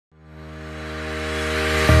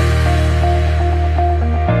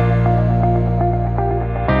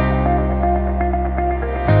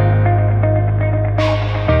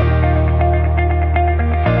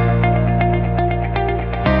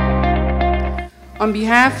On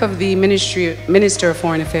behalf of the Minister of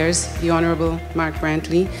Foreign Affairs, the Honorable Mark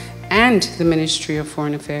Brantley, and the Ministry of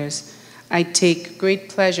Foreign Affairs, I take great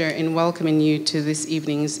pleasure in welcoming you to this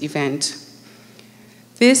evening's event.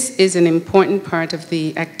 This is an important part of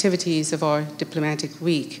the activities of our diplomatic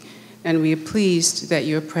week, and we are pleased that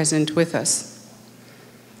you are present with us.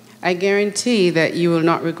 I guarantee that you will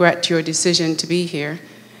not regret your decision to be here,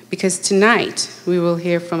 because tonight we will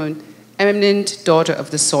hear from an eminent daughter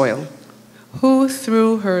of the soil, who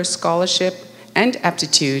through her scholarship and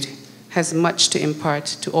aptitude has much to impart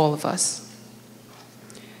to all of us.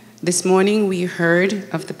 This morning we heard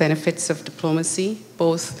of the benefits of diplomacy,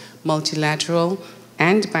 both multilateral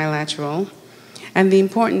and bilateral, and the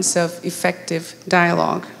importance of effective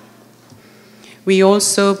dialogue. We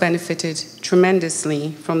also benefited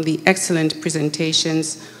tremendously from the excellent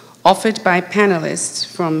presentations offered by panelists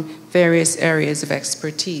from various areas of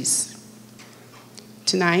expertise.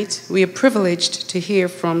 Tonight, we are privileged to hear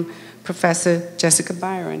from Professor Jessica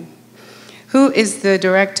Byron, who is the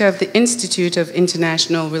director of the Institute of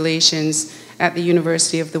International Relations at the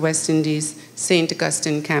University of the West Indies, St.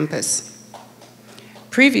 Augustine campus.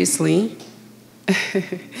 Previously,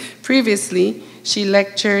 she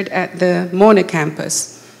lectured at the Mona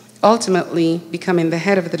campus, ultimately becoming the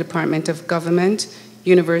head of the Department of Government,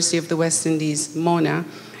 University of the West Indies, Mona,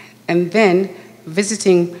 and then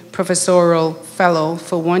visiting professorial fellow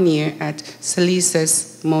for 1 year at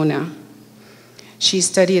Salinas, Mona. She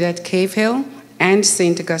studied at Cave Hill and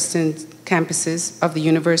St. Augustine campuses of the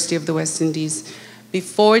University of the West Indies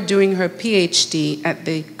before doing her PhD at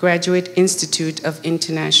the Graduate Institute of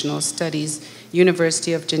International Studies,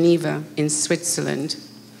 University of Geneva in Switzerland.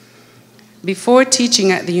 Before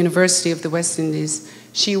teaching at the University of the West Indies,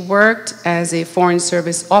 she worked as a Foreign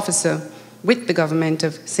Service officer with the government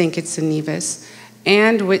of St. Kitts and Nevis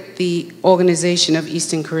and with the Organization of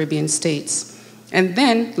Eastern Caribbean States, and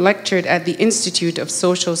then lectured at the Institute of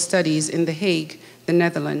Social Studies in The Hague, the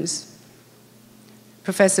Netherlands.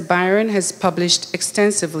 Professor Byron has published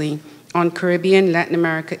extensively on Caribbean, Latin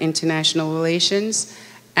America international relations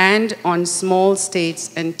and on small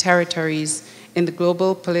states and territories in the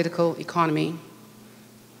global political economy.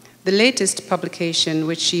 The latest publication,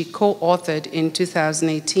 which she co-authored in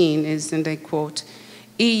 2018, is, and I quote,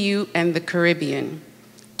 EU and the Caribbean,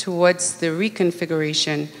 towards the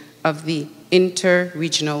reconfiguration of the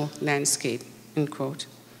inter-regional landscape, end quote.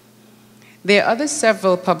 There are other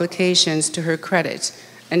several publications to her credit,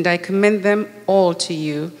 and I commend them all to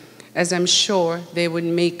you, as I'm sure they would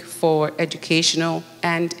make for educational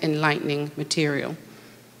and enlightening material.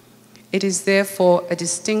 It is therefore a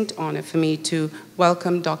distinct honor for me to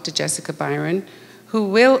welcome Dr. Jessica Byron, who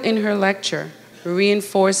will, in her lecture,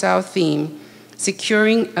 reinforce our theme,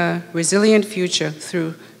 securing a resilient future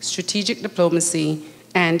through strategic diplomacy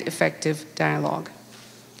and effective dialogue.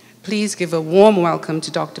 Please give a warm welcome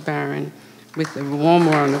to Dr. Byron with a warm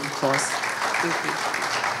round of applause. Thank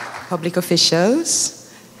you. Public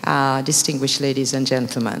officials, distinguished ladies and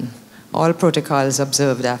gentlemen, all protocols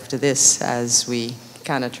observed after this, as we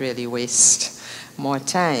cannot really waste more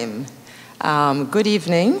time. Good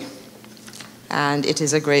evening, and it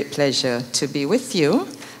is a great pleasure to be with you,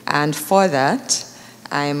 and for that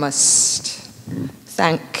I must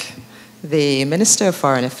thank the Minister of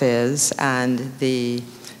Foreign Affairs and the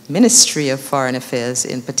Ministry of Foreign Affairs,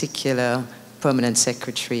 in particular Permanent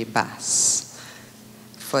Secretary Bass,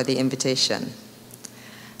 for the invitation.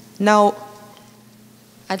 Now,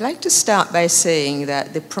 I'd like to start by saying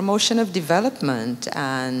that the promotion of development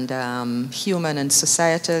and human and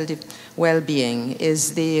societal well-being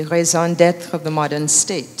is the raison d'etre of the modern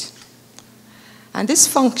state. And this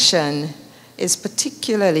function is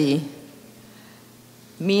particularly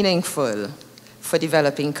meaningful for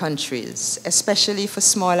developing countries, especially for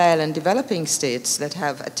small island developing states that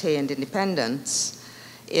have attained independence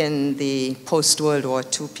in the post-World War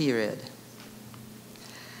II period.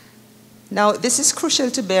 Now, this is crucial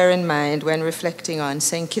to bear in mind when reflecting on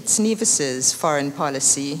St. Kitts Nevis's foreign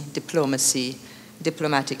policy, diplomacy,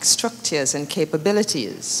 diplomatic structures, and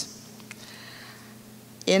capabilities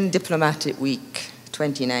in Diplomatic Week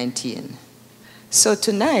 2019. So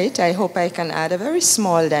tonight, I hope I can add a very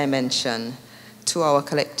small dimension to our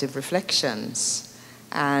collective reflections.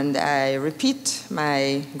 And I repeat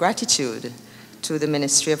my gratitude to the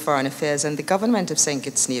Ministry of Foreign Affairs and the government of St.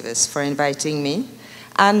 Kitts Nevis for inviting me,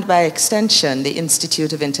 and by extension, the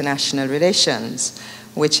Institute of International Relations,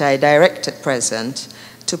 which I direct at present,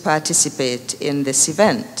 to participate in this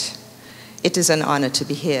event. It is an honor to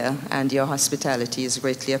be here, and your hospitality is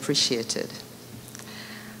greatly appreciated.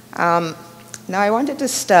 Now, I wanted to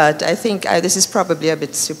start, I think this is probably a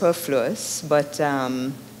bit superfluous, but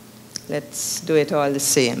let's do it all the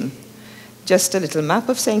same. Just a little map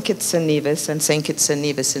of St. Kitts and Nevis and St. Kitts and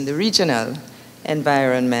Nevis in the regional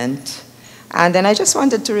environment. And then I just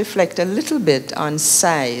wanted to reflect a little bit on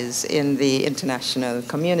size in the international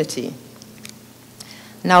community.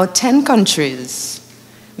 Now, 10 countries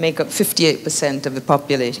make up 58% of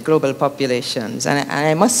the global populations. And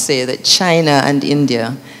I must say that China and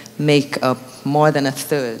India make up more than a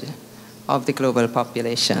third of the global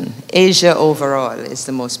population. Asia overall is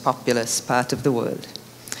the most populous part of the world.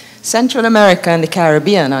 Central America and the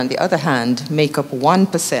Caribbean, on the other hand, make up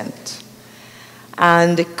 1%.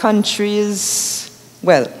 And the countries,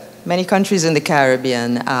 well, many countries in the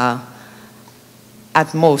Caribbean are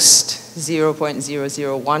at most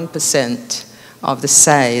 0.001% of the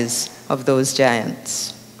size of those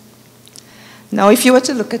giants. Now, if you were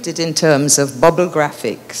to look at it in terms of bubble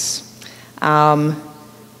graphics,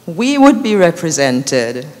 we would be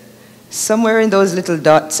represented somewhere in those little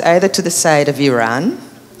dots, either to the side of Iran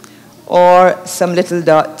or some little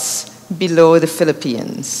dots below the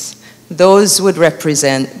Philippines. Those would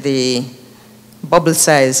represent the bubble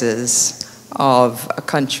sizes of a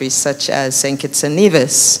country such as St. Kitts and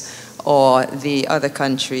Nevis or the other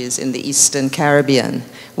countries in the Eastern Caribbean.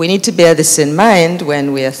 We need to bear this in mind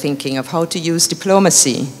when we are thinking of how to use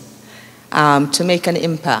diplomacy to make an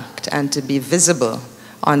impact and to be visible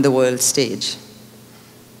on the world stage.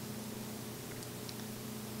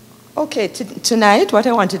 Okay, tonight what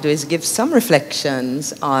I want to do is give some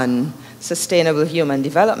reflections on sustainable human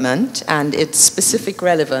development and its specific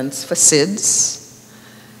relevance for SIDS,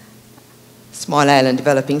 small island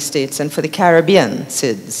developing states, and for the Caribbean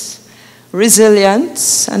SIDS.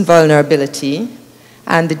 Resilience and vulnerability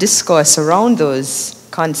and the discourse around those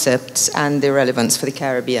concepts and their relevance for the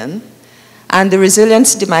Caribbean, and the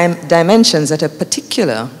resilience dimensions that are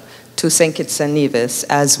particular to St. Kitts and Nevis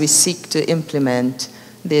as we seek to implement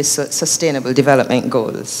these sustainable development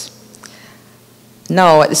goals.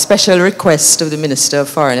 Now, at the special request of the Minister of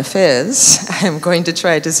Foreign Affairs, I'm going to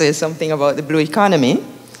try to say something about the blue economy,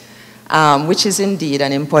 which is indeed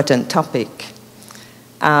an important topic.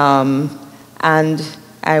 And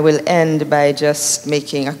I will end by just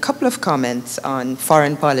making a couple of comments on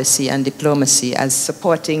foreign policy and diplomacy as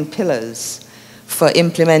supporting pillars for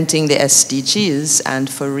implementing the SDGs and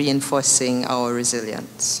for reinforcing our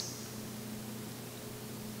resilience.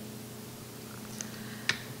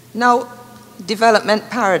 Now,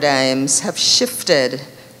 development paradigms have shifted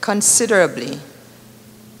considerably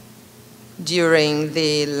during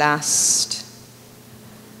the last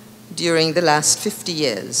 50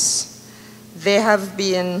 years. They have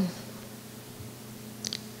been,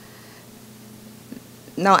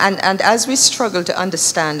 now, and as we struggle to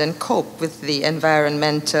understand and cope with the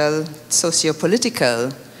environmental,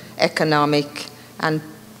 socio-political, economic, and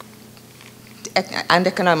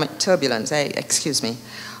economic turbulence,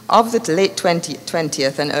 of the late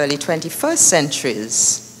 20th and early 21st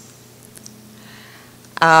centuries,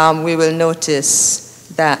 we will notice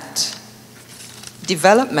that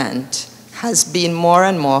development has been more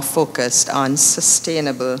and more focused on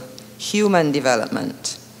sustainable human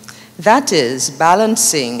development. That is,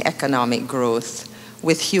 balancing economic growth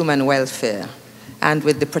with human welfare and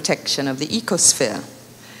with the protection of the ecosphere,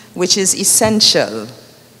 which is essential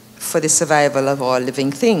for the survival of all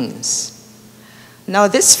living things. Now,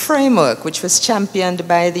 this framework, which was championed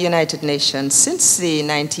by the United Nations since the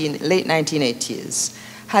late 1980s,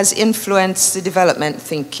 has influenced the development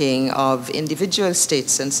thinking of individual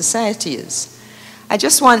states and societies. I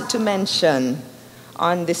just want to mention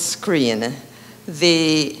on this screen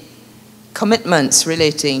the commitments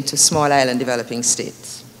relating to small island developing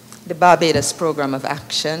states. The Barbados Program of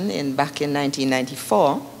Action back in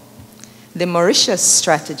 1994, the Mauritius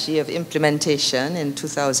Strategy of Implementation in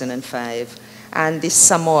 2005, and the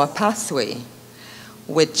Samoa Pathway,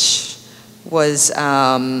 which was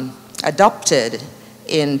adopted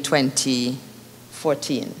in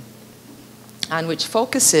 2014, and which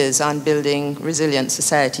focuses on building resilient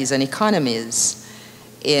societies and economies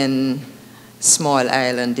in small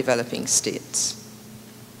island developing states.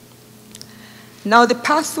 Now, the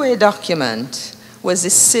Pathway document was the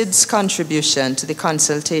SIDS contribution to the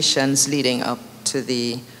consultations leading up to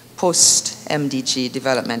the post-MDG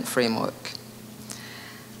development framework.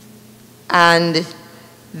 And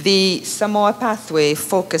the Samoa Pathway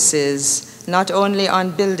focuses not only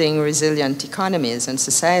on building resilient economies and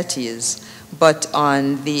societies, but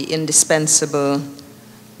on the indispensable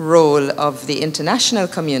role of the international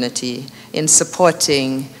community in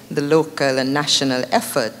supporting the local and national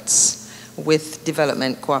efforts with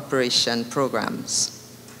development cooperation programs.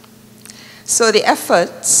 So the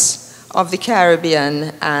efforts of the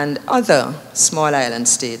Caribbean and other small island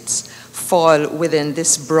states fall within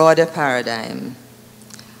this broader paradigm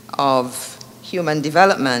of human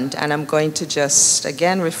development, and I'm going to just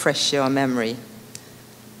again refresh your memory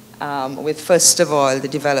with, first of all, the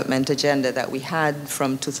development agenda that we had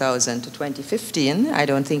from 2000 to 2015. I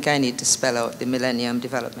don't think I need to spell out the Millennium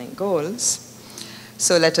Development Goals.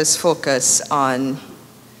 So let us focus on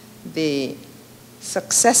the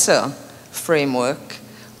successor framework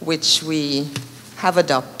which we have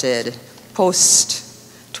adopted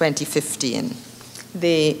post-2015.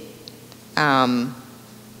 The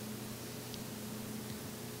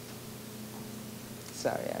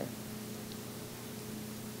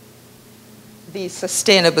the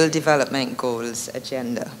Sustainable Development Goals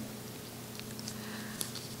agenda.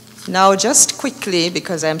 Now, just quickly,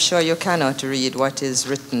 because I'm sure you cannot read what is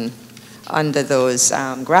written under those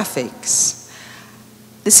graphics,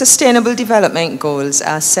 the Sustainable Development Goals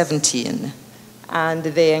are 17, and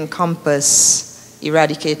they encompass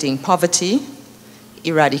eradicating poverty,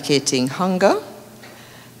 eradicating hunger,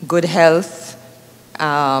 good health,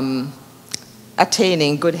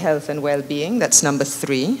 attaining good health and well-being, that's number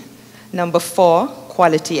 3. Number 4,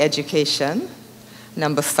 quality education.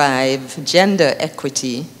 Number 5, gender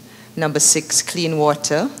equity. Number 6, clean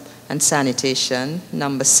water and sanitation.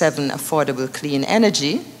 Number 7, affordable clean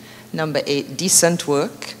energy. Number 8, decent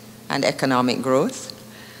work and economic growth.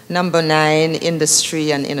 Number 9,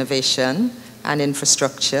 industry and innovation and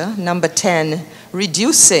infrastructure. Number 10,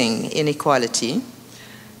 reducing inequality.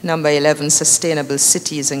 Number 11, sustainable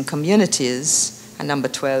cities and communities. And number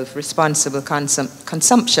 12, responsible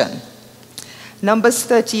consumption. Numbers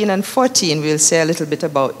 13 and 14 we'll say a little bit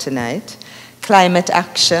about tonight. Climate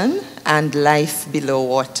action and life below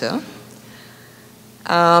water.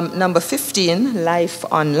 Number 15, life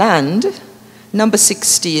on land. Number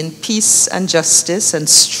 16, peace and justice and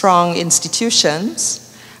strong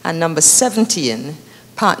institutions. And number 17,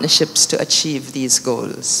 partnerships to achieve these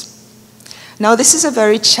goals. Now, this is a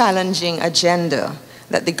very challenging agenda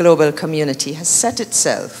that the global community has set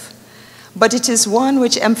itself, but it is one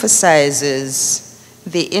which emphasizes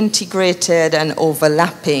the integrated and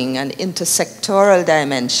overlapping and intersectoral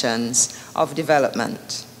dimensions of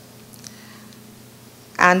development,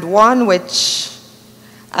 and one which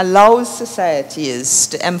allows societies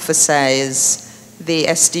to emphasize the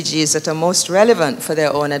SDGs that are most relevant for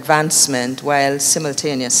their own advancement while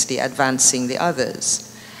simultaneously advancing the others.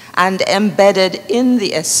 And embedded in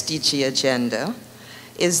the SDG agenda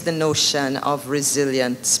is the notion of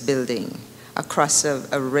resilience building across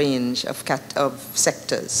a range of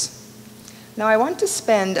sectors. Now, I want to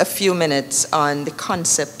spend a few minutes on the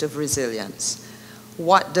concept of resilience.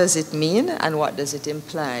 What does it mean and what does it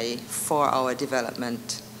imply for our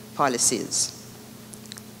development policies?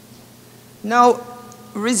 Now,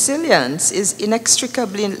 resilience is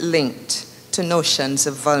inextricably linked to notions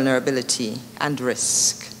of vulnerability and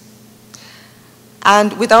risk.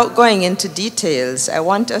 And without going into details, I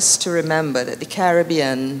want us to remember that the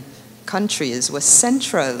Caribbean countries were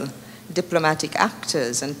central diplomatic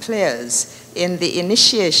actors and players in the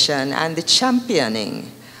initiation and the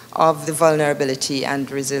championing of the vulnerability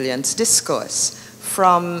and resilience discourse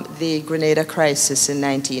from the Grenada crisis in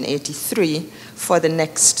 1983 for the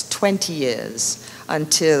next 20 years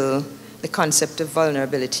until the concept of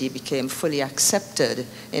vulnerability became fully accepted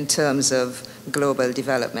in terms of global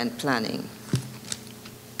development planning.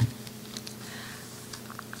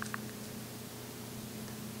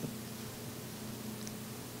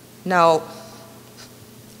 Now,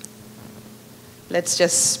 let's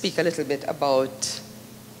just speak a little bit about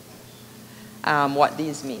what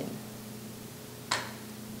these mean.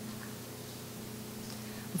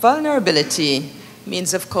 Vulnerability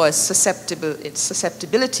means, of course,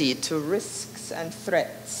 susceptibility to risks and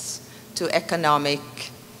threats to economic,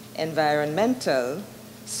 environmental,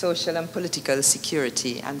 social and political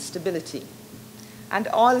security and stability. And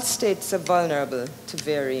all states are vulnerable to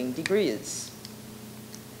varying degrees.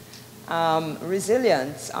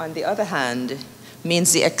 Resilience, on the other hand,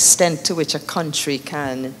 means the extent to which a country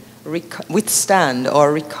can withstand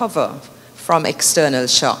or recover from external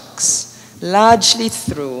shocks, largely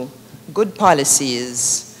through good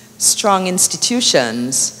policies, strong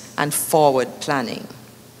institutions, and forward planning.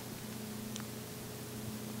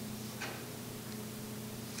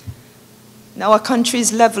 Now, a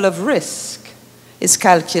country's level of risk is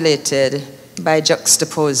calculated by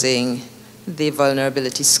juxtaposing the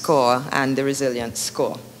vulnerability score and the resilience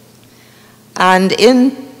score. And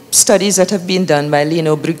in studies that have been done by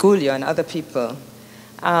Lino Briguglio and other people,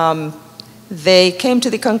 they came to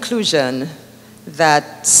the conclusion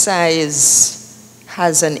that size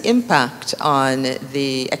has an impact on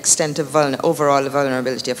the extent of overall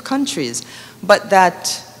vulnerability of countries, but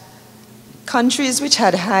that countries which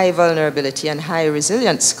had high vulnerability and high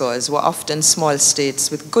resilience scores were often small states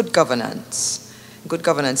with good governance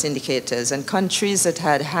indicators, and countries that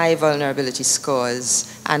had high vulnerability scores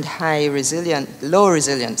and low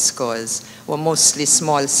resilience scores were mostly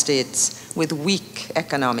small states with weak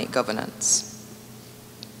economic governance.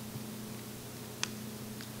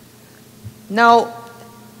 Now,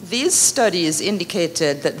 these studies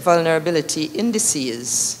indicated that vulnerability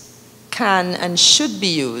indices can and should be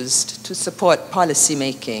used to support policy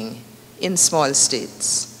making in small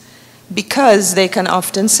states because they can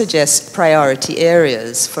often suggest priority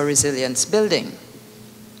areas for resilience building.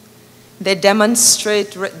 They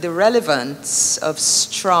demonstrate the relevance of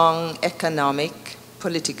strong economic,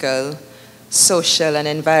 political, social, and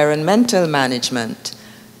environmental management,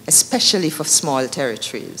 especially for small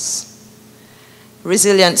territories.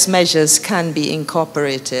 Resilience measures can be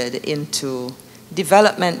incorporated into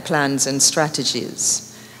development plans and strategies.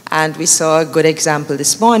 And we saw a good example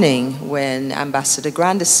this morning when Ambassador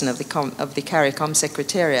Grandison of the CARICOM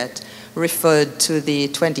Secretariat referred to the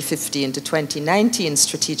 2015 to 2019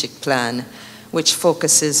 strategic plan, which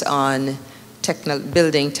focuses on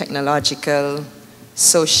building technological,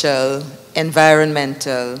 social,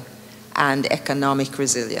 environmental, and economic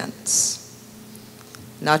resilience.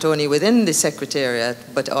 Not only within the Secretariat,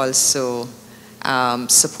 but also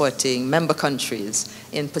supporting member countries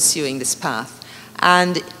in pursuing this path.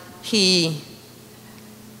 And he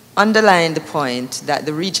underlined the point that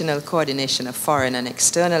the regional coordination of foreign and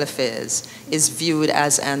external affairs is viewed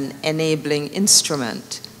as an enabling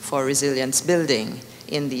instrument for resilience building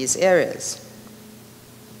in these areas.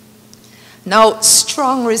 Now,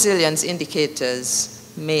 strong resilience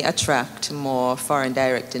indicators may attract more foreign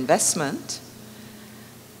direct investment,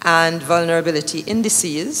 and vulnerability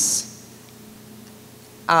indices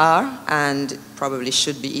are, and probably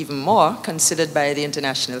should be even more, considered by the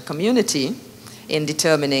international community in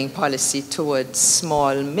determining policy towards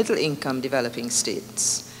small, middle-income developing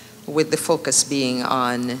states, with the focus being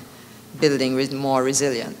on building more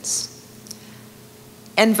resilience.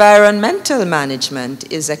 Environmental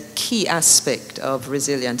management is a key aspect of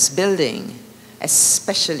resilience building,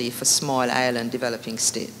 especially for small island developing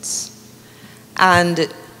states.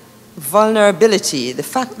 And vulnerability, the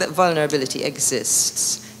fact that vulnerability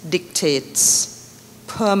exists, dictates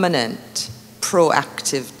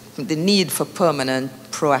the need for permanent,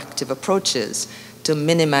 proactive approaches to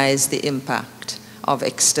minimize the impact of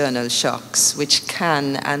external shocks, which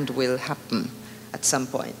can and will happen at some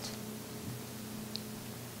point.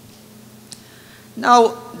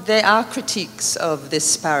 Now, there are critiques of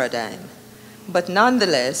this paradigm, but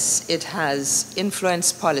nonetheless, it has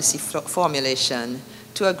influenced policy formulation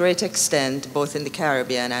to a great extent, both in the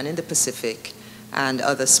Caribbean and in the Pacific and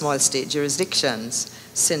other small state jurisdictions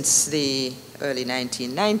since the early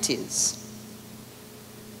 1990s.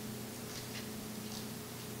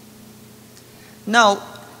 Now,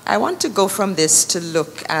 I want to go from this to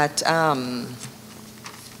look at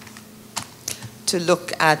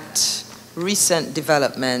recent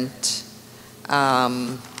development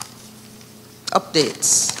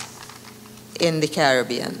updates in the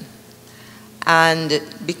Caribbean. And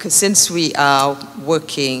because since we are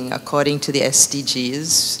working according to the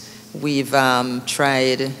SDGs, we've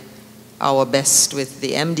tried our best with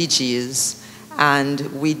the MDGs, and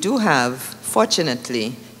we do have,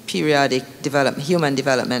 fortunately, periodic human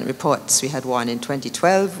development reports. We had one in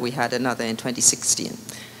 2012, we had another in 2016.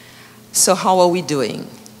 So how are we doing?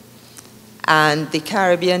 And the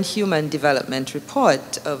Caribbean Human Development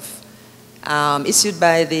Report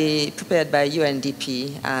prepared by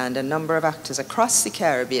UNDP and a number of actors across the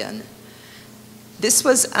Caribbean. This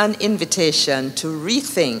was an invitation to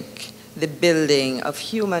rethink the building of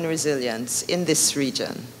human resilience in this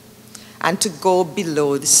region and to go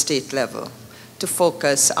below the state level, to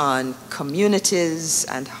focus on communities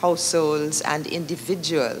and households and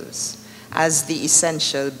individuals as the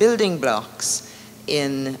essential building blocks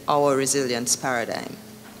in our resilience paradigm.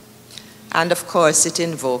 And of course, it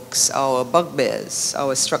invokes our bugbears,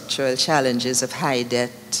 our structural challenges of high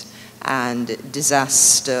debt and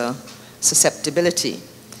disaster susceptibility.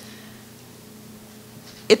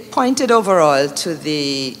 It pointed overall to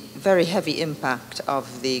the very heavy impact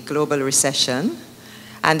of the global recession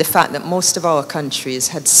and the fact that most of our countries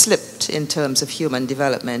had slipped in terms of human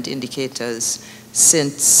development indicators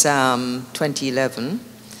since 2011.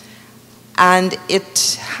 And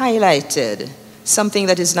it highlighted something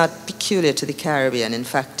that is not peculiar to the Caribbean. In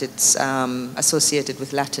fact, it's associated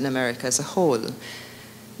with Latin America as a whole,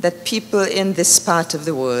 that people in this part of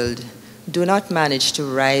the world do not manage to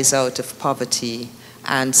rise out of poverty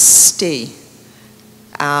and stay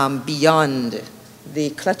beyond the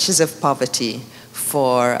clutches of poverty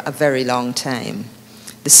for a very long time.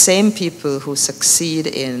 The same people who succeed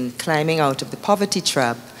in climbing out of the poverty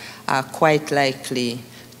trap are quite likely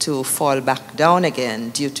to fall back down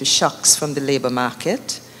again due to shocks from the labor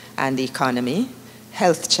market and the economy,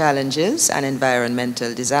 health challenges, and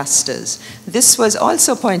environmental disasters. This was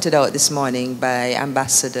also pointed out this morning by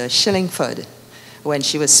Ambassador Shillingford when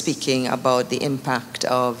she was speaking about the impact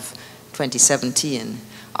of 2017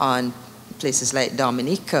 on places like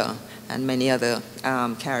Dominica and many other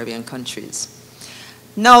Caribbean countries.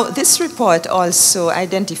 Now, this report also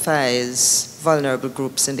identifies vulnerable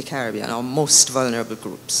groups in the Caribbean, or most vulnerable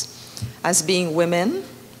groups, as being women,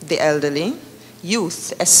 the elderly,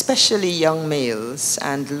 youth, especially young males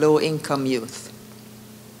and low-income youth,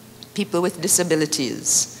 people with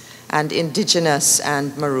disabilities, and indigenous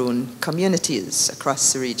and maroon communities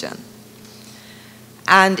across the region.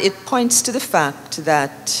 And it points to the fact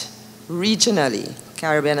that regionally,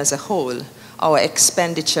 Caribbean as a whole, our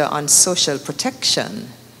expenditure on social protection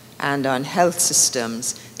and on health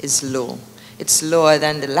systems is low. It's lower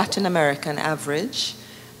than the Latin American average,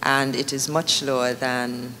 and it is much lower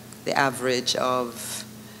than the average of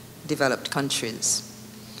developed countries.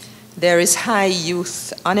 There is high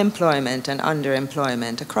youth unemployment and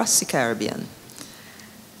underemployment across the Caribbean.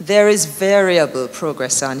 There is variable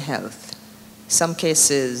progress on health. Some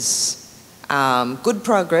cases, good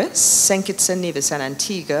progress. St. Kitts and Nevis and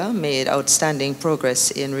Antigua made outstanding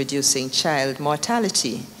progress in reducing child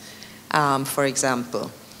mortality, for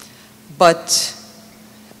example. But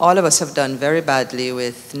all of us have done very badly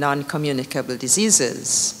with non-communicable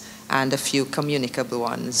diseases and a few communicable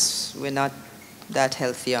ones. We're not that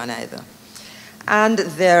healthy on either. And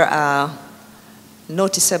there are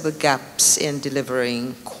noticeable gaps in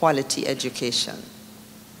delivering quality education.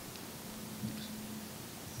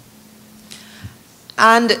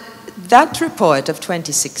 And that report of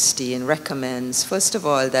 2016 recommends, first of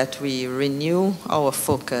all, that we renew our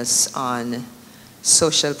focus on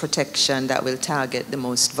social protection that will target the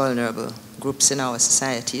most vulnerable groups in our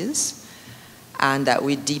societies, and that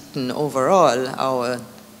we deepen overall our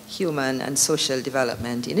human and social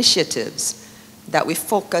development initiatives, that we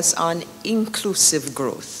focus on inclusive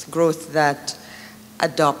growth, growth that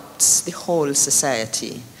adopts the whole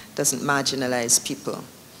society, doesn't marginalize people,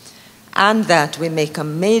 and that we make a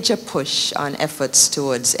major push on efforts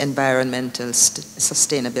towards environmental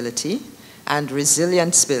sustainability and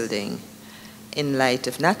resilience building in light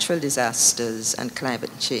of natural disasters and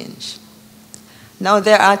climate change. Now,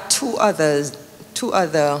 there are two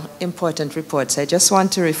other important reports I just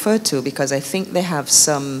want to refer to because I think they have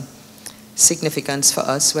some significance for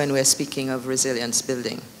us when we're speaking of resilience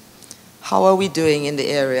building. How are we doing in the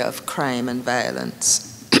area of crime and violence?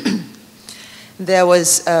 There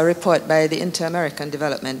was a report by the Inter-American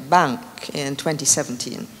Development Bank in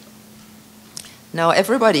 2017. Now,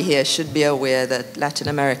 everybody here should be aware that Latin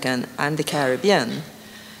America and the Caribbean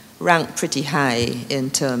rank pretty high in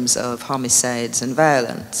terms of homicides and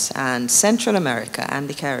violence, and Central America and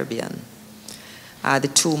the Caribbean are the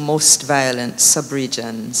two most violent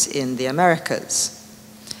subregions in the Americas.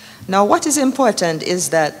 Now, what is important is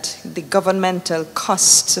that the governmental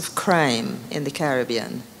costs of crime in the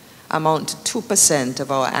Caribbean amount to 2% of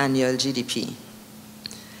our annual GDP.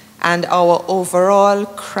 And our overall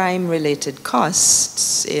crime-related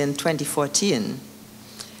costs in 2014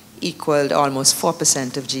 equaled almost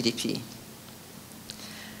 4% of GDP.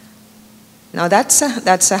 Now that's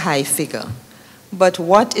a high figure. But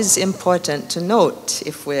what is important to note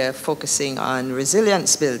if we're focusing on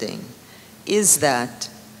resilience building is that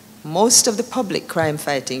most of the public crime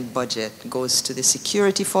fighting budget goes to the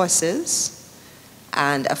security forces,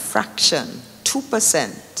 and a fraction,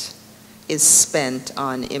 2%, is spent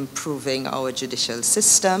on improving our judicial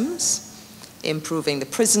systems, improving the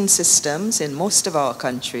prison systems in most of our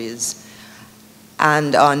countries,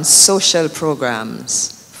 and on social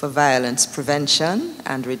programs for violence prevention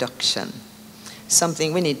and reduction.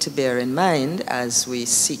 Something we need to bear in mind as we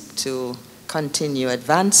seek to continue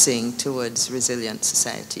advancing towards resilient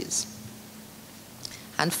societies.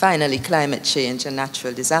 And finally, climate change and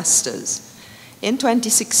natural disasters. In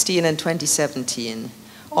 2016 and 2017,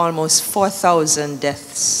 almost 4,000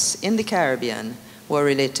 deaths in the Caribbean were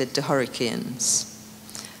related to hurricanes.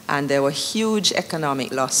 And there were huge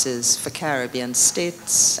economic losses for Caribbean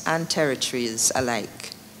states and territories alike.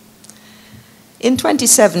 In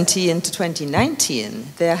 2017 to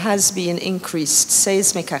 2019, there has been increased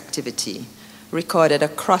seismic activity recorded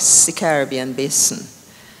across the Caribbean basin,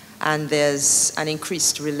 and there's an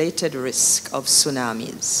increased related risk of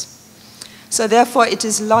tsunamis. So therefore, it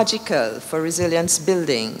is logical for resilience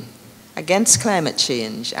building against climate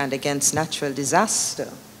change and against natural disaster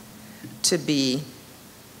to be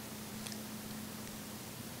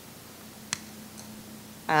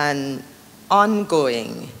an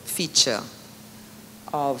ongoing feature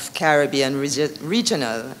of Caribbean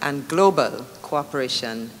regional and global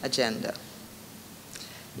cooperation agenda.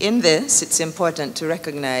 In this, it's important to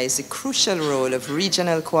recognize the crucial role of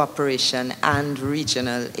regional cooperation and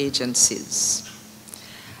regional agencies.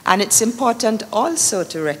 And it's important also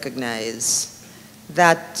to recognize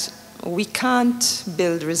that we can't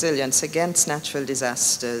build resilience against natural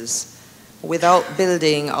disasters without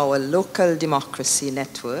building our local democracy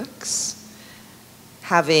networks,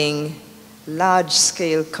 having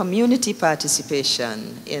large-scale community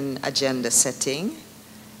participation in agenda setting,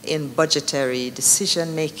 in budgetary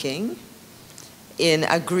decision-making, in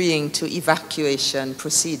agreeing to evacuation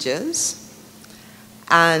procedures,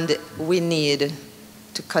 and we need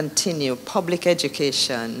to continue public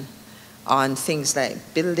education on things like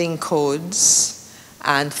building codes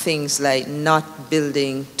and things like not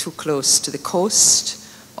building too close to the coast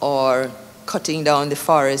or cutting down the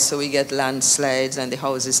forest so we get landslides and the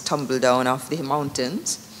houses tumble down off the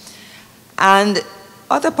mountains, and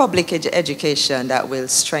other public education that will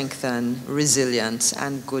strengthen resilience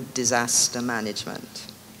and good disaster management.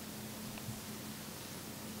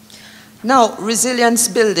 Now, resilience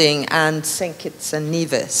building and St. Kitts and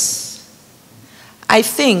Nevis. I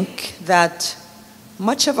think that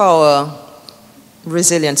much of our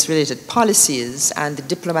resilience-related policies and the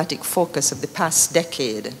diplomatic focus of the past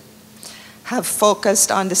decade have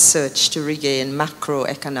focused on the search to regain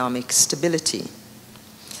macroeconomic stability.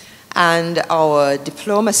 And our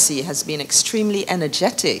diplomacy has been extremely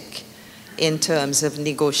energetic in terms of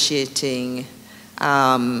negotiating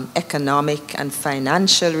economic and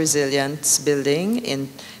financial resilience building in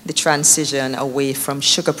the transition away from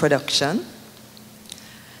sugar production.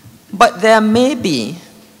 But there may be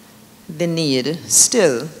the need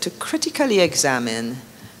still to critically examine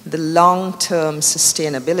the long-term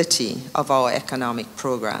sustainability of our economic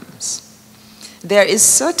programs. There is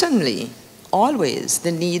certainly always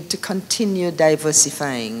the need to continue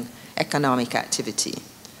diversifying economic activity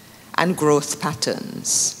and growth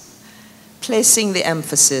patterns, placing the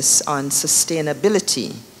emphasis on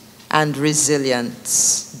sustainability and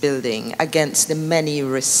resilience building against the many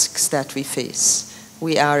risks that we face.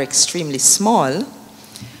 We are extremely small.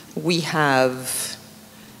 We have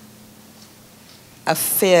a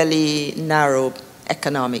fairly narrow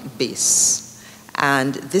economic base,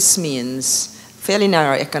 and this means fairly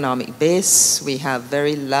narrow economic base. We have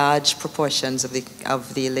very large proportions of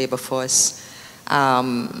the labor force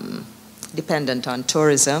dependent on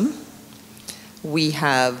tourism. We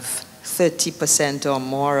have 30% or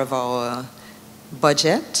more of our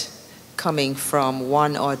budget coming from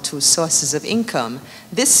one or two sources of income.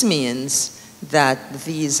 This means that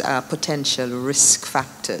these are potential risk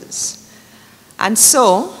factors. And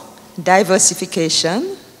so,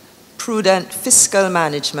 diversification, prudent fiscal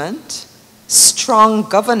management, strong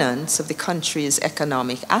governance of the country's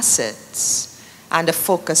economic assets, and a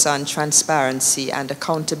focus on transparency and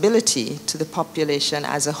accountability to the population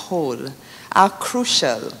as a whole are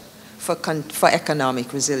crucial for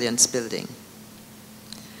economic resilience building.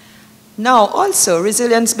 Now, also,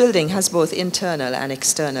 resilience building has both internal and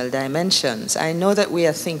external dimensions. I know that we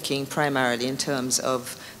are thinking primarily in terms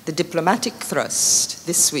of the diplomatic thrust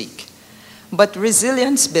this week, but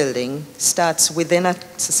resilience building starts within a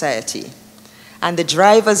society, and the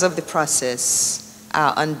drivers of the process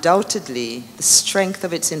are undoubtedly the strength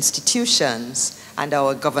of its institutions and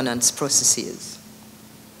our governance processes.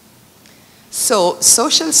 So,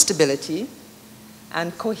 social stability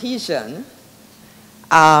and cohesion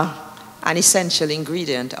are an essential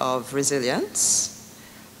ingredient of resilience,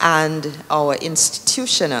 and our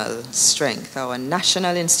institutional strength, our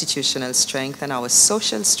national institutional strength and our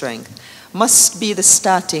social strength must be the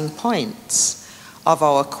starting points of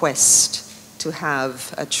our quest to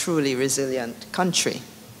have a truly resilient country.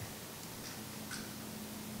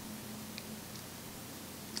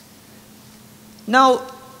 Now,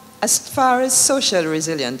 as far as social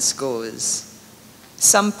resilience goes,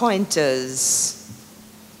 some pointers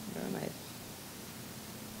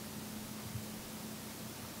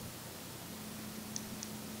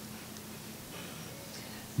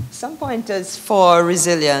for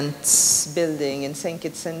resilience building in St.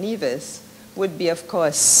 Kitts and Nevis would be, of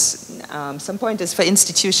course, some pointers for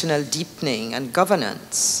institutional deepening and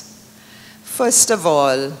governance. First of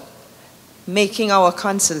all, making our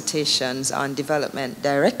consultations on development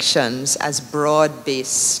directions as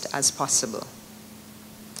broad-based as possible.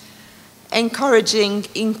 encouraging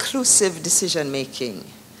inclusive decision-making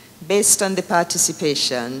based on the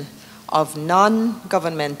participation of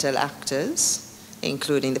non-governmental actors,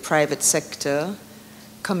 including the private sector,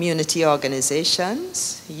 community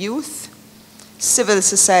organizations, youth, civil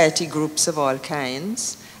society groups of all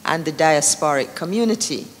kinds, and the diasporic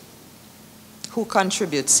community, who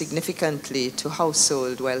contribute significantly to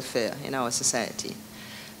household welfare in our society.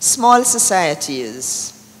 Small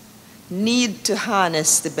societies need to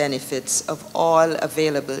harness the benefits of all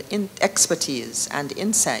available expertise and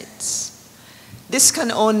insights. This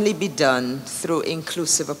can only be done through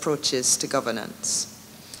inclusive approaches to governance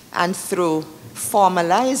and through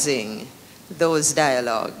formalizing those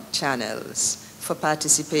dialogue channels for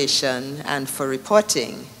participation and for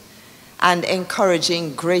reporting, and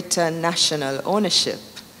encouraging greater national ownership,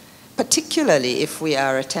 particularly if we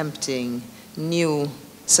are attempting new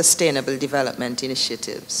sustainable development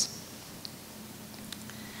initiatives.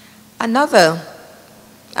 Another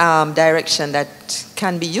direction that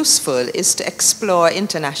can be useful is to explore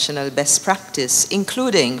international best practice,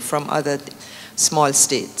 including from other small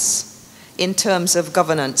states, in terms of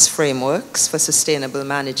governance frameworks for sustainable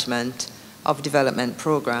management of development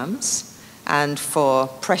programs and for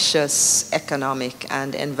precious economic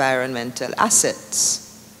and environmental assets.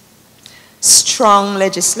 Strong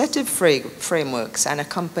legislative frameworks and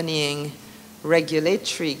accompanying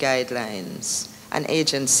regulatory guidelines and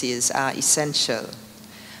agencies are essential.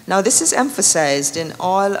 Now, this is emphasized in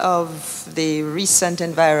all of the recent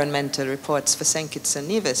environmental reports for St. Kitts and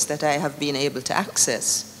Nevis that I have been able to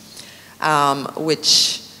access,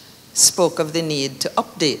 which spoke of the need to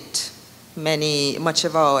update much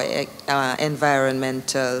of our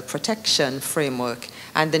environmental protection framework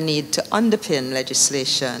and the need to underpin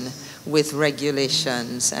legislation with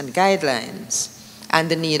regulations and guidelines, and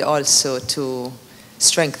the need also to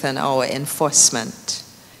strengthen our enforcement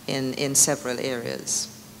in several areas,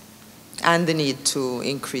 and the need to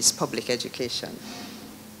increase public education.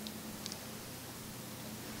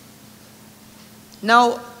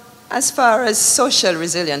 Now, as far as social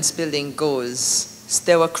resilience building goes,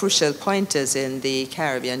 there were crucial pointers in the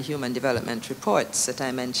Caribbean Human Development Reports that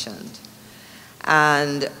I mentioned.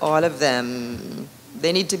 And all of them,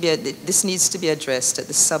 this needs to be addressed at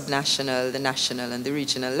the subnational, the national, and the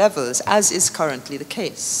regional levels, as is currently the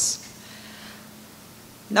case.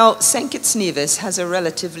 Now, St. Kitts Nevis has a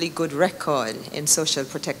relatively good record in social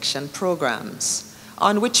protection programs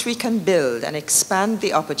on which we can build and expand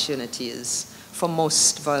the opportunities for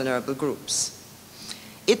most vulnerable groups.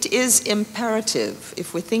 It is imperative,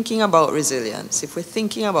 if we're thinking about resilience, if we're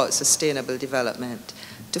thinking about sustainable development,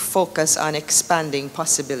 to focus on expanding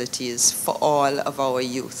possibilities for all of our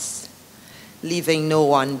youth, leaving no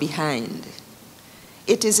one behind.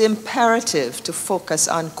 It is imperative to focus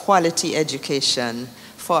on quality education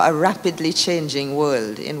for a rapidly changing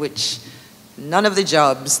world in which none of the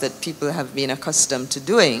jobs that people have been accustomed to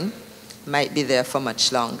doing might be there for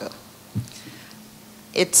much longer.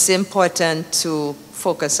 It's important to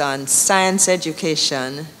focus on science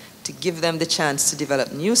education to give them the chance to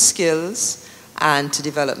develop new skills and to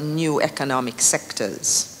develop new economic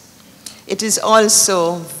sectors. It is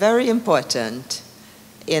also very important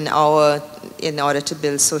in order to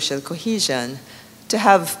build social cohesion to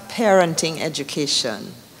have parenting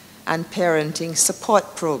education and parenting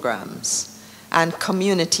support programs and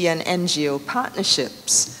community and NGO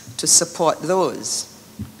partnerships to support those.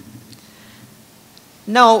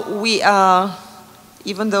 Now,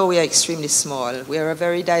 even though we are extremely small, we are a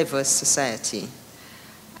very diverse society.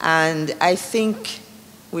 And I think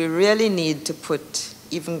we really need to put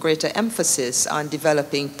even greater emphasis on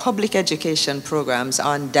developing public education programs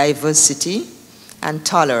on diversity and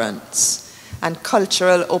tolerance and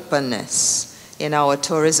cultural openness in our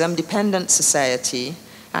tourism-dependent society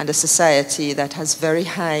and a society that has very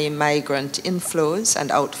high migrant inflows and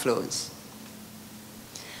outflows.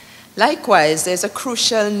 Likewise, there's a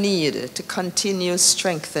crucial need to continue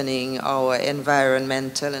strengthening our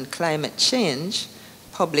environmental and climate change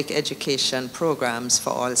public education programs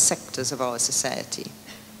for all sectors of our society.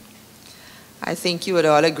 I think you would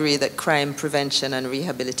all agree that crime prevention and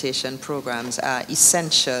rehabilitation programs are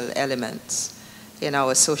essential elements in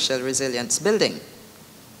our social resilience building.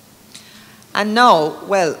 And now,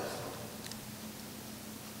 well,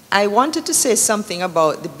 I wanted to say something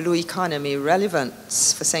about the blue economy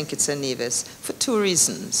relevance for St. Kitts and Nevis for two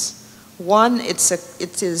reasons. One, it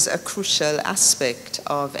is a crucial aspect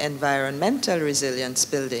of environmental resilience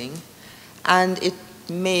building, and it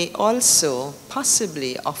may also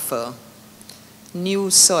possibly offer new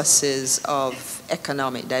sources of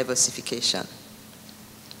economic diversification.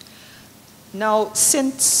 Now,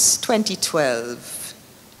 since 2012,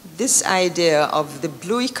 this idea of the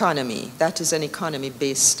blue economy, that is an economy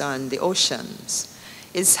based on the oceans,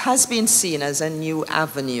 has been seen as a new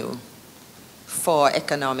avenue for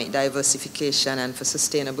economic diversification and for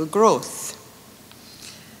sustainable growth,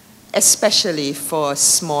 especially for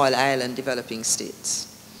small island developing states.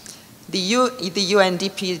 The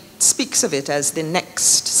UNDP speaks of it as the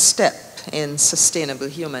next step in sustainable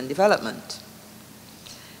human development.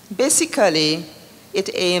 Basically,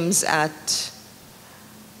 it aims at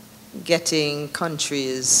getting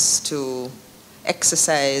countries to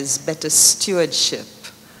exercise better stewardship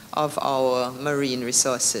of our marine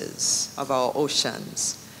resources, of our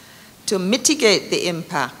oceans, to mitigate the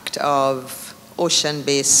impact of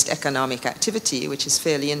ocean-based economic activity, which is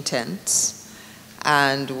fairly intense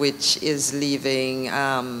and which is leaving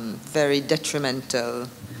very detrimental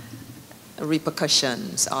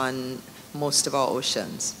repercussions on most of our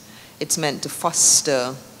oceans. It's meant to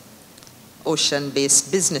foster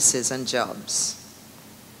ocean-based businesses and jobs.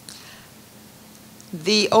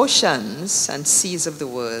 The oceans and seas of the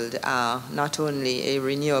world are not only a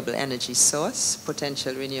renewable energy source,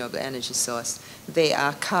 potential renewable energy source, they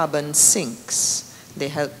are carbon sinks. They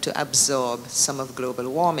help to absorb some of global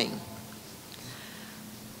warming.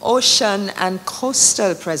 Ocean and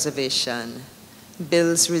coastal preservation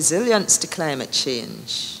builds resilience to climate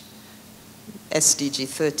change, SDG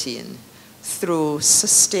 13, through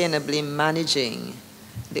sustainably managing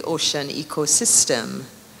the ocean ecosystem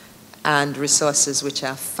and resources which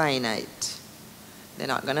are finite. They're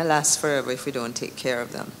not going to last forever if we don't take care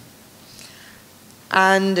of them.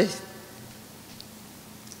 And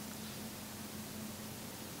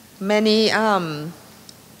many, how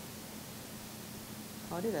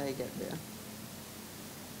did I get there?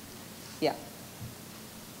 Yeah.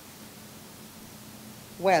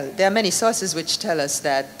 Well, there are many sources which tell us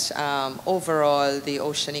that overall the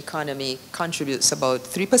ocean economy contributes about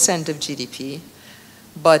 3% of GDP,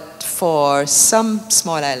 but for some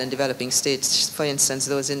small island developing states, for instance,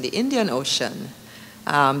 those in the Indian Ocean,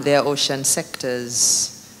 their ocean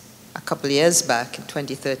sectors a couple of years back in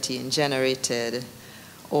 2013 generated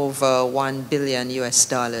over $1 billion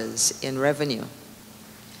in revenue.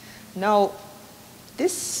 Now,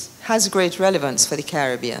 this has great relevance for the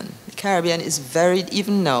Caribbean. The Caribbean is very,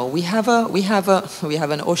 even now, we have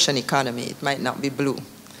an ocean economy. It might not be blue.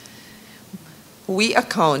 We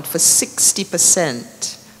account for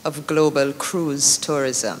 60% of global cruise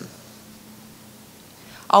tourism.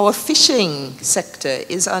 Our fishing sector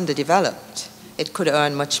is underdeveloped. It could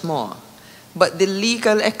earn much more. But the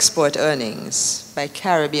legal export earnings by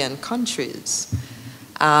Caribbean countries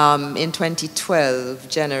in 2012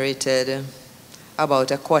 generated about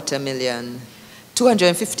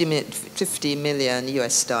 $250 million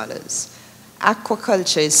US.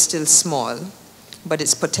 Aquaculture is still small, but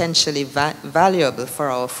it's potentially valuable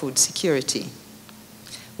for our food security.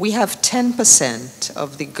 We have 10%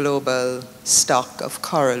 of the global stock of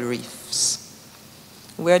coral reefs.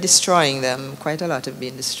 We're destroying them. Quite a lot have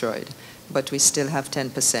been destroyed, but we still have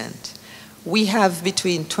 10%. We have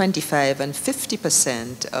between 25 and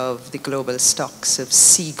 50% of the global stocks of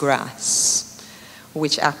seagrass,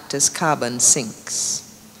 which act as carbon sinks.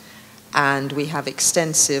 And we have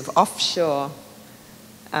extensive offshore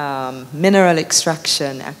mineral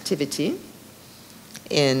extraction activity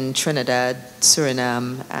in Trinidad,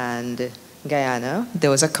 Suriname, and Guyana.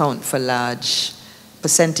 Those account for large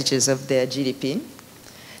percentages of their GDP.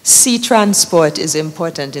 Sea transport is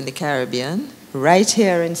important in the Caribbean, right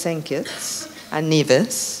here in St. Kitts and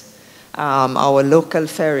Nevis. Our local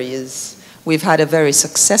ferries, we've had a very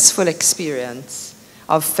successful experience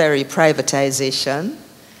of ferry privatization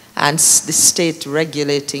and the state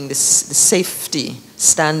regulating the safety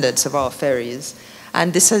standards of our ferries.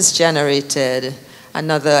 And this has generated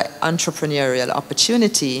another entrepreneurial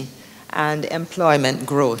opportunity and employment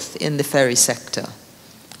growth in the ferry sector.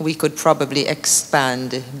 We could probably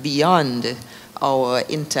expand beyond our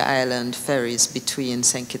inter-island ferries between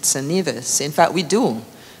St. Kitts and Nevis. In fact, we do.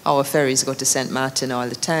 Our ferries go to St. Martin all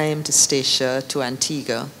the time, to Statia, to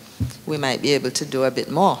Antigua. We might be able to do a bit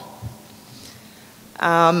more.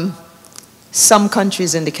 Some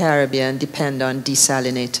countries in the Caribbean depend on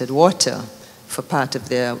desalinated water for part of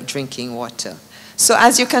their drinking water. So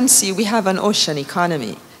as you can see, we have an ocean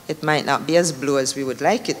economy. It might not be as blue as we would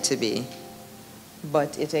like it to be,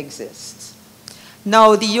 but it exists.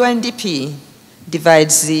 Now, the UNDP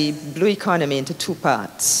divides the blue economy into two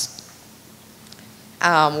parts.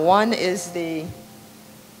 One is the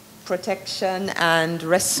protection and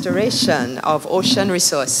restoration of ocean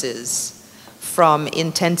resources from their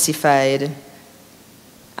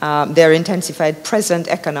intensified present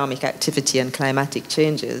economic activity and climatic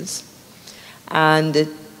changes. And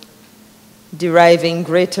deriving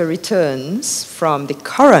greater returns from the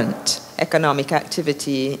current economic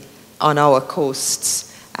activity on our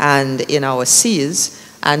coasts and in our seas,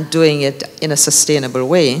 and doing it in a sustainable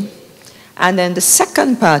way. And then the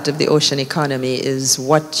second part of the ocean economy is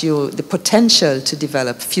the potential to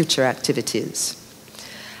develop future activities.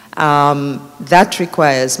 That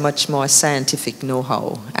requires much more scientific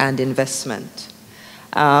know-how and investment.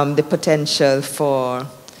 The potential for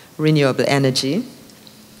renewable energy,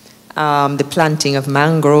 the planting of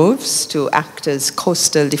mangroves to act as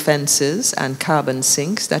coastal defenses and carbon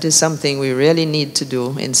sinks. That is something we really need to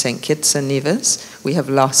do in St. Kitts and Nevis. We have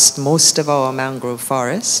lost most of our mangrove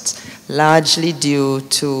forests, largely due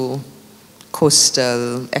to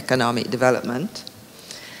coastal economic development.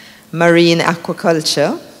 Marine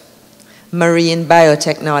aquaculture, marine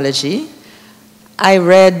biotechnology. I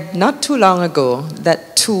read not too long ago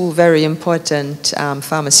that 2 very important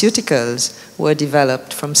pharmaceuticals were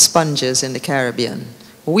developed from sponges in the Caribbean.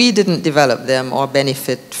 We didn't develop them or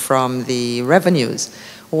benefit from the revenues.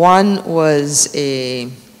 One was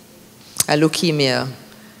a leukemia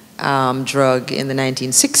drug in the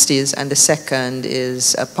 1960s, and the second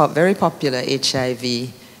is a very popular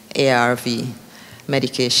HIV ARV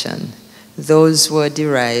medication. Those were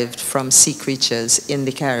derived from sea creatures in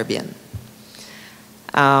the Caribbean.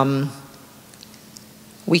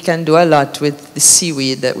 We can do a lot with the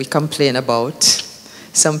seaweed that we complain about.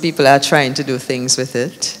 Some people are trying to do things with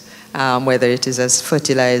it, whether it is as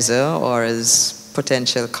fertilizer or as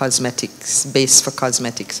potential cosmetics, base for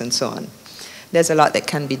cosmetics and so on. There's a lot that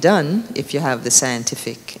can be done if you have the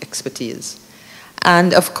scientific expertise.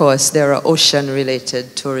 And of course, there are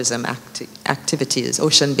ocean-related tourism activities,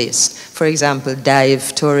 ocean-based. For example,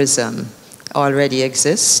 dive tourism already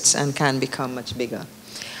exists and can become much bigger.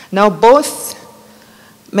 Now,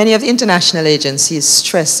 many of the international agencies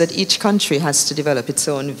stress that each country has to develop its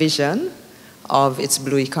own vision of its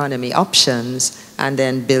blue economy options and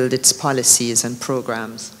then build its policies and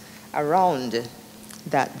programs around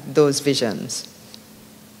those visions.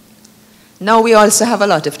 Now, we also have a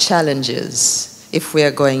lot of challenges if we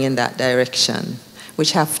are going in that direction,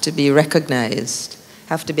 which have to be recognized,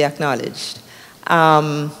 have to be acknowledged.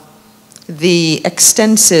 The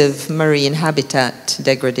extensive marine habitat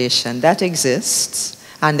degradation that exists,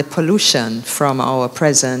 and the pollution from our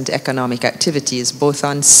present economic activities, both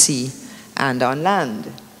on sea and on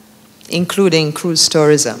land, including cruise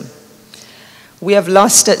tourism. We have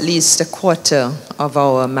lost at least 1/4 of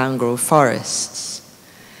our mangrove forests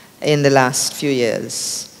in the last few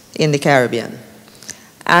years in the Caribbean.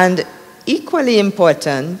 And equally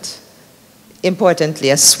importantly,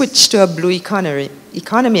 a switch to a blue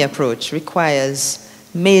economy approach requires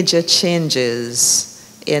major changes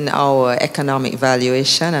in our economic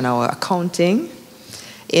valuation and our accounting,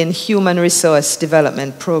 in human resource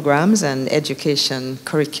development programs and education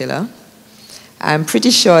curricula. I'm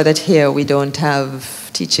pretty sure that here we don't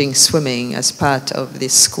have teaching swimming as part of the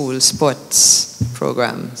school sports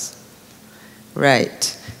programs.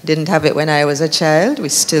 Right. Didn't have it when I was a child. We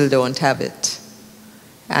still don't have it.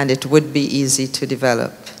 And it would be easy to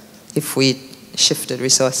develop if we shifted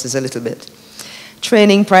resources a little bit.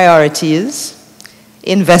 Training priorities,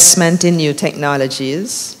 investment in new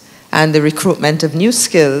technologies, and the recruitment of new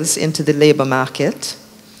skills into the labor market,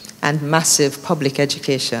 and massive public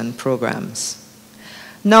education programs.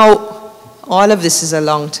 Now, all of this is a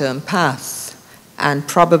long-term path, and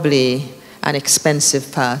probably an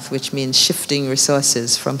expensive path, which means shifting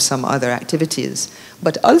resources from some other activities.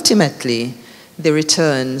 But ultimately, the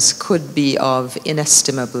returns could be of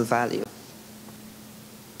inestimable value.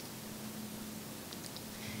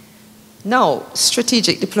 Now,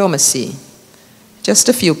 strategic diplomacy. Just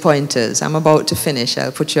a few pointers. I'm about to finish.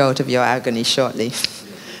 I'll put you out of your agony shortly.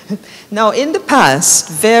 Now, in the past,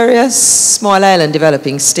 various small island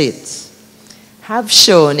developing states have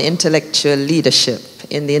shown intellectual leadership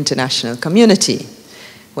in the international community.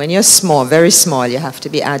 When you're small, very small, you have to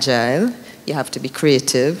be agile, you have to be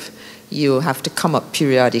creative, you have to come up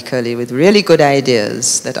periodically with really good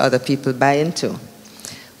ideas that other people buy into.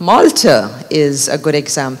 Malta is a good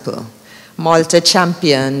example. Malta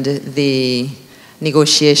championed the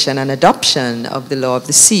negotiation and adoption of the Law of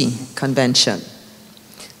the Sea Convention.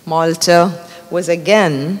 Malta was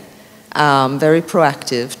again very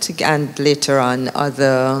proactive, and later on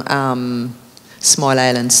other small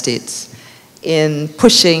island states, in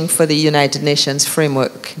pushing for the United Nations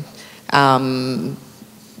framework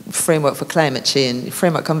for climate change,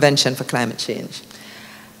 framework convention for climate change.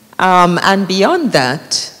 And beyond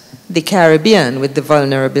that, the Caribbean with the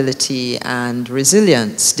vulnerability and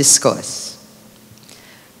resilience discourse.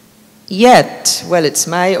 Yet, well, it's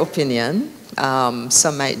my opinion,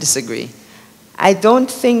 some might disagree, I don't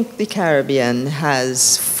think the Caribbean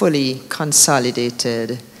has fully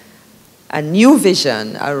consolidated a new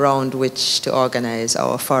vision around which to organize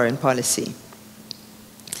our foreign policy.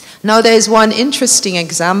 Now, there is one interesting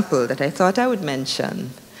example that I thought I would mention,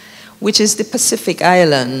 which is the Pacific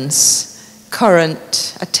Islands'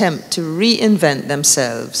 current attempt to reinvent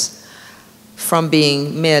themselves from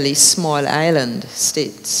being merely small island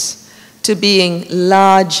states to being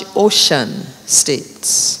large ocean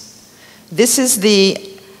states. This is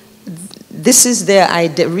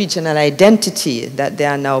their regional identity that they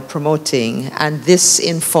are now promoting, and this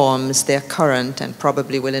informs their current and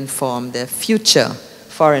probably will inform their future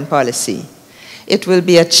foreign policy. It will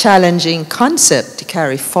be a challenging concept to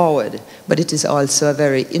carry forward, but it is also a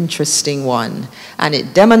very interesting one, and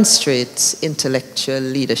it demonstrates intellectual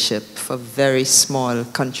leadership for very small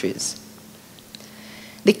countries.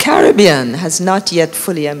 The Caribbean has not yet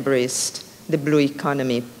fully embraced the blue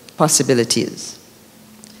economy possibilities.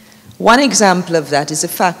 One example of that is the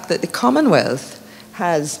fact that the Commonwealth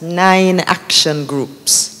has 9 action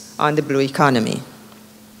groups on the blue economy,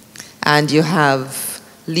 and you have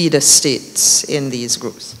leader states in these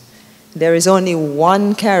groups. There is only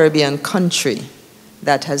one Caribbean country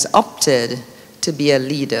that has opted to be a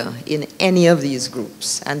leader in any of these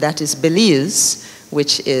groups, and that is Belize,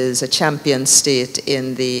 which is a champion state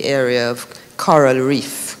in the area of coral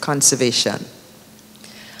reef conservation.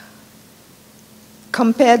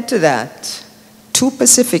 Compared to that, 2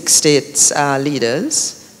 Pacific states are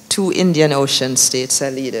leaders, 2 Indian Ocean states are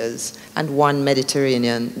leaders, and 1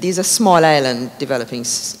 Mediterranean. These are small island developing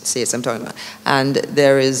states I'm talking about. And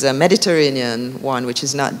there is a Mediterranean one which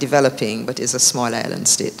is not developing but is a small island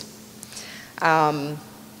state. The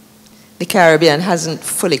Caribbean hasn't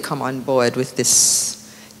fully come on board with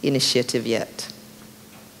this initiative yet.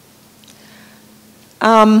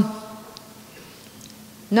 Now,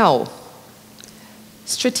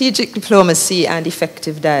 strategic diplomacy and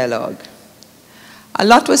effective dialogue. A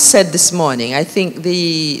lot was said this morning. I think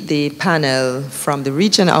the panel from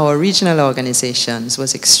our regional organizations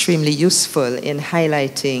was extremely useful in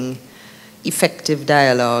highlighting effective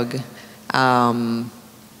dialogue,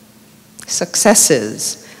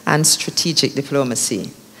 successes, and strategic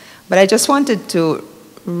diplomacy. But I just wanted to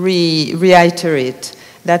reiterate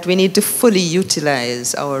that we need to fully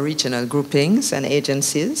utilize our regional groupings and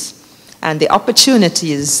agencies and the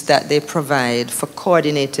opportunities that they provide for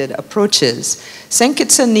coordinated approaches. St.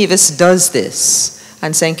 Kitts and Nevis does this,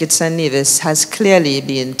 and St. Kitts and Nevis has clearly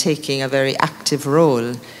been taking a very active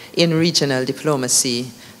role in regional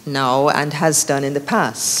diplomacy now and has done in the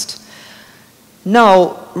past.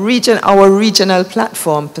 Now, our regional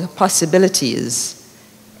platform possibilities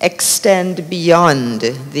extend beyond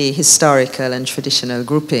the historical and traditional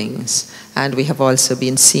groupings, and we have also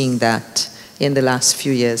been seeing that in the last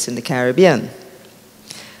few years in the Caribbean.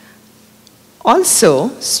 Also,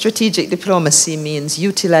 strategic diplomacy means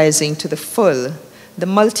utilizing to the full the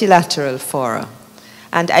multilateral fora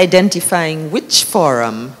and identifying which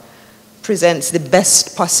forum presents the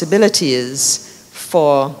best possibilities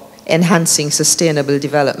for enhancing sustainable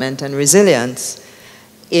development and resilience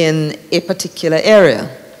in a particular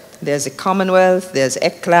area. There's a Commonwealth, there's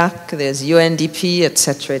ECLAC, there's UNDP,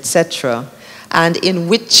 etc., etc., and in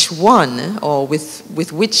which one or with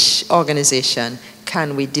which organization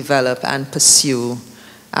can we develop and pursue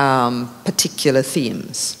particular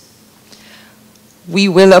themes. We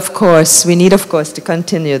need of course to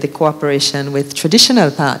continue the cooperation with traditional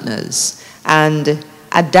partners and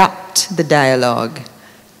adapt the dialogue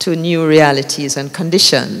to new realities and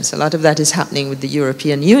conditions. A lot of that is happening with the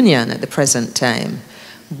European Union at the present time,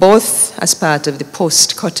 both as part of the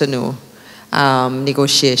post-Cotonou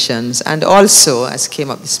negotiations, and also, as came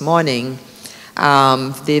up this morning,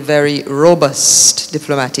 the very robust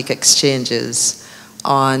diplomatic exchanges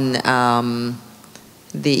on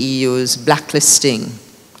the EU's blacklisting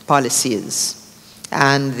policies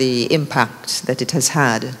and the impact that it has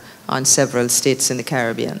had on several states in the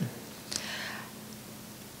Caribbean.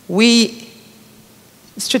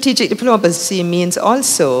 Strategic diplomacy means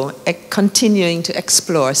also continuing to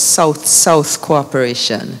explore South-South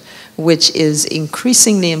cooperation, which is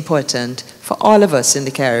increasingly important for all of us in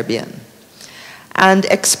the Caribbean, and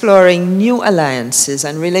exploring new alliances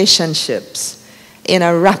and relationships in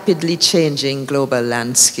a rapidly changing global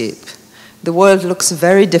landscape. The world looks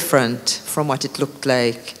very different from what it looked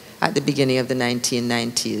like at the beginning of the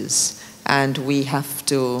 1990s, and we have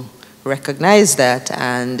to recognize that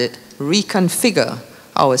and reconfigure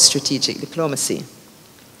our strategic diplomacy.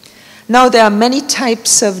 Now, there are many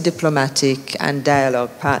types of diplomatic and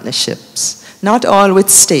dialogue partnerships, not all with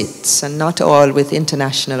states and not all with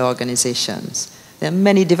international organizations. There are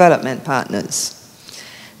many development partners.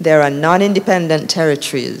 There are non-independent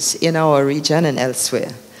territories in our region and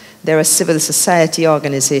elsewhere. There are civil society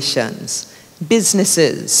organizations,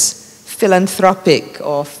 businesses, philanthropic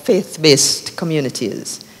or faith-based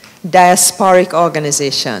communities, diasporic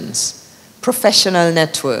organizations, professional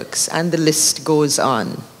networks, and the list goes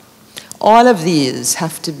on. All of these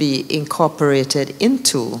have to be incorporated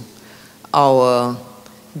into our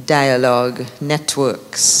dialogue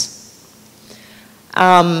networks.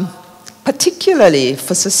 Particularly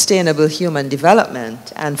for sustainable human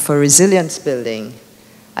development and for resilience building,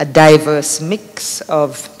 a diverse mix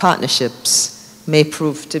of partnerships may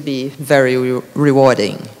prove to be very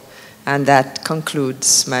rewarding. And that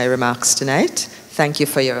concludes my remarks tonight. Thank you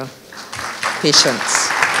for your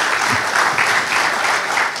patience.